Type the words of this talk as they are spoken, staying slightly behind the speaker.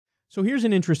So here's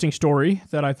an interesting story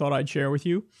that I thought I'd share with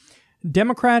you.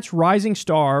 Democrats' rising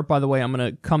star, by the way, I'm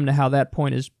going to come to how that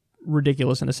point is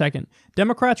ridiculous in a second.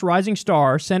 Democrats' rising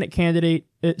star, Senate candidate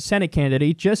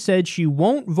just said she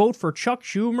won't vote for Chuck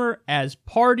Schumer as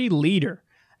party leader.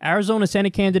 Arizona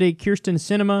Senate candidate Kyrsten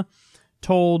Sinema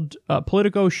told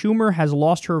Politico Schumer has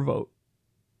lost her vote.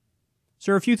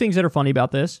 So there are a few things that are funny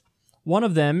about this. One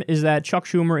of them is that Chuck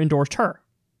Schumer endorsed her.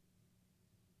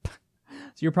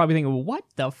 So you're probably thinking, well, what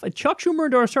the Chuck Schumer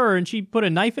endorsed her and she put a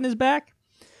knife in his back?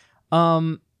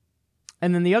 And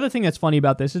then the other thing that's funny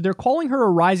about this is they're calling her a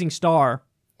rising star.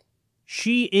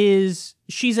 She's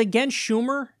against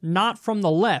Schumer, not from the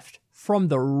left, from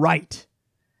the right.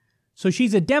 So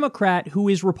she's a Democrat who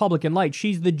is Republican light.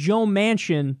 She's the Joe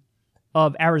Manchin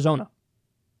of Arizona.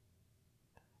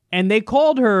 And they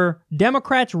called her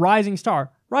Democrats' rising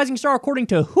star. Rising star according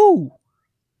to who?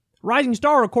 Rising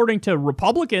star according to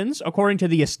Republicans, according to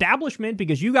the establishment,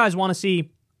 because you guys want to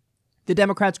see the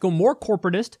Democrats go more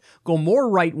corporatist, go more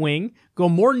right-wing, go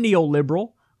more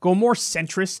neoliberal, go more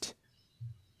centrist.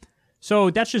 So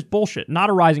that's just bullshit.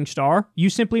 Not a rising star. You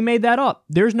simply made that up.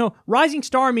 There's no... Rising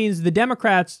star means the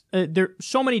Democrats...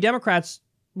 so many Democrats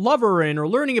love her and are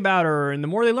learning about her, and the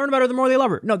more they learn about her, the more they love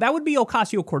her. No, that would be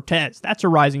Ocasio-Cortez. That's a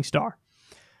rising star.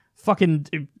 Fucking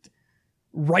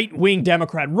right-wing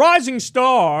Democrat. Rising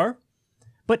star!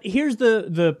 But here's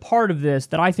the part of this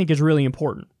that I think is really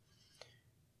important.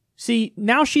 See,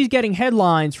 now she's getting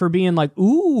headlines for being like,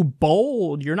 ooh,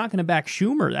 bold, you're not going to back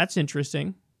Schumer. That's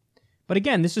interesting. But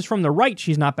again, this is from the right.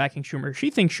 She's not backing Schumer. She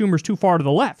thinks Schumer's too far to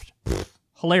the left. Pfft,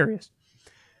 hilarious.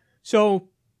 So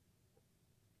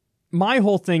my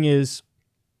whole thing is,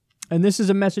 and this is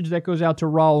a message that goes out to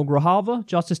Raul Grijalva,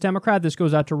 Justice Democrat. This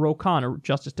goes out to Ro Khanna,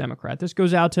 Justice Democrat. This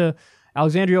goes out to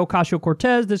Alexandria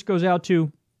Ocasio-Cortez. This goes out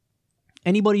to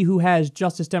anybody who has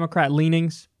Justice Democrat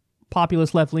leanings,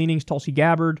 populist left leanings, Tulsi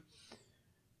Gabbard.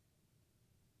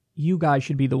 You guys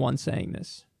should be the ones saying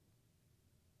this.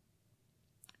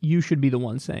 You should be the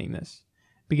one saying this.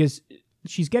 Because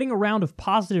she's getting a round of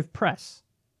positive press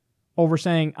over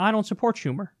saying, I don't support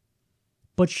Schumer.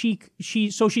 But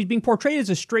so she's being portrayed as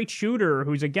a straight shooter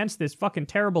who's against this fucking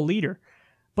terrible leader.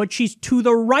 But she's to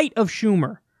the right of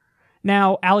Schumer.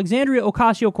 Now, Alexandria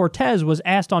Ocasio-Cortez was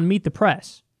asked on Meet the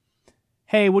Press,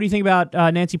 hey, what do you think about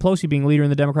Nancy Pelosi being leader in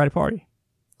the Democratic Party?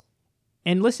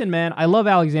 And listen, man, I love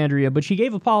Alexandria, but she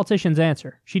gave a politician's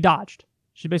answer. She dodged.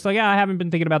 She's basically like, yeah, I haven't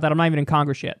been thinking about that. I'm not even in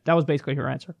Congress yet. That was basically her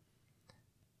answer.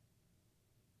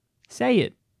 Say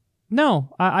it.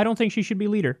 No, I don't think she should be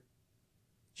leader.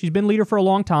 She's been leader for a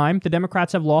long time. The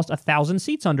Democrats have lost 1,000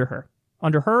 seats under her.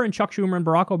 Under her and Chuck Schumer and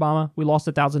Barack Obama, we lost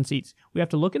 1,000 seats. We have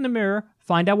to look in the mirror,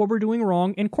 find out what we're doing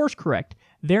wrong, and course correct.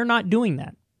 They're not doing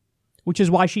that, which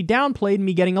is why she downplayed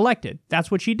me getting elected.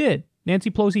 That's what she did.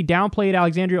 Nancy Pelosi downplayed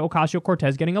Alexandria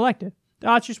Ocasio-Cortez getting elected.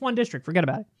 It's just one district. Forget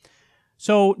about it.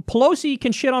 So Pelosi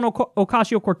can shit on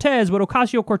Ocasio-Cortez, but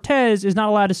Ocasio-Cortez is not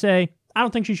allowed to say, I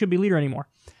don't think she should be leader anymore.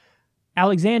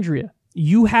 Alexandria,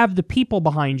 you have the people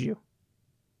behind you.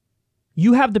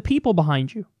 You have the people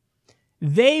behind you.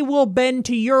 They will bend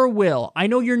to your will. I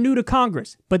know you're new to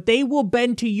Congress, but they will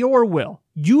bend to your will.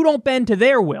 You don't bend to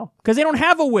their will because they don't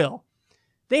have a will.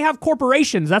 They have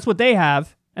corporations. That's what they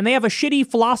have. And they have a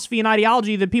shitty philosophy and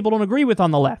ideology that people don't agree with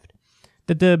on the left,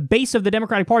 that the base of the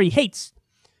Democratic Party hates.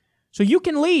 So you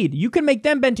can lead. You can make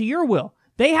them bend to your will.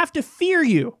 They have to fear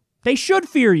you. They should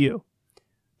fear you.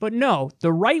 But no,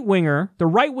 the right-winger, the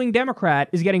right-wing Democrat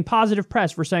is getting positive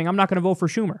press for saying, I'm not going to vote for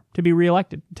Schumer to be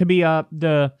reelected, to be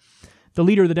the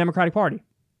leader of the Democratic Party.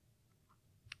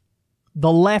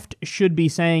 The left should be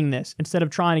saying this instead of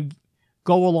trying to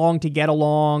go along to get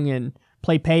along and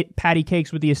play patty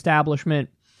cakes with the establishment.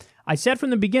 I said from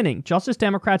the beginning, Justice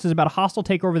Democrats is about a hostile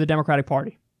takeover of the Democratic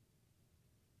Party.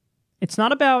 It's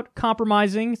not about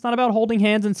compromising. It's not about holding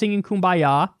hands and singing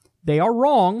Kumbaya. They are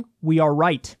wrong. We are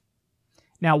right.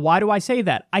 Now, why do I say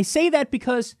that? I say that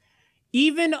because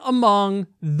even among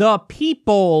the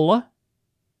people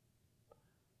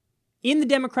in the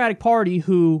Democratic Party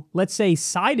who, let's say,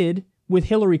 sided with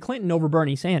Hillary Clinton over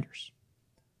Bernie Sanders,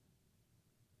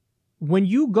 when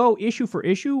you go issue for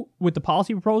issue with the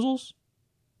policy proposals,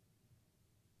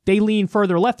 they lean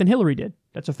further left than Hillary did.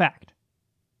 That's a fact.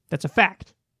 That's a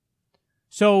fact.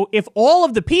 So if all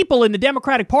of the people in the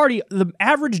Democratic Party, the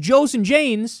average Joes and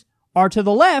Janes, are to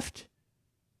the left,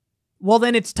 well,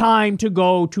 then it's time to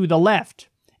go to the left.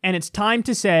 And it's time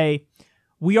to say,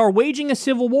 we are waging a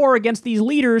civil war against these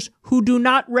leaders who do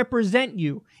not represent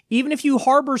you. Even if you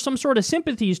harbor some sort of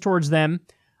sympathies towards them,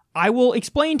 I will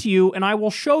explain to you and I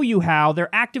will show you how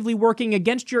they're actively working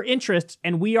against your interests,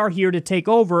 and we are here to take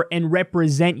over and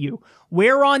represent you.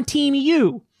 We're on team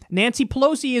you. Nancy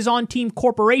Pelosi is on Team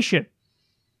Corporation.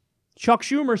 Chuck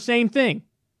Schumer, same thing.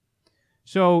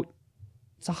 So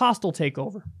it's a hostile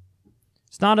takeover.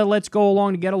 It's not a let's go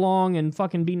along to get along and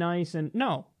fucking be nice. And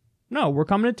no, we're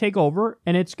coming to take over,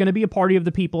 and it's going to be a party of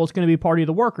the people. It's going to be a party of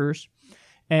the workers.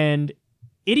 And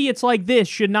idiots like this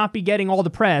should not be getting all the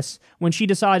press when she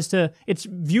decides to, it's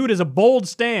viewed as a bold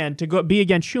stand to go be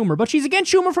against Schumer. But she's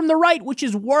against Schumer from the right, which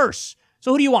is worse.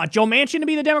 So who do you want? Joe Manchin to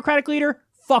be the Democratic leader?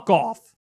 Fuck off.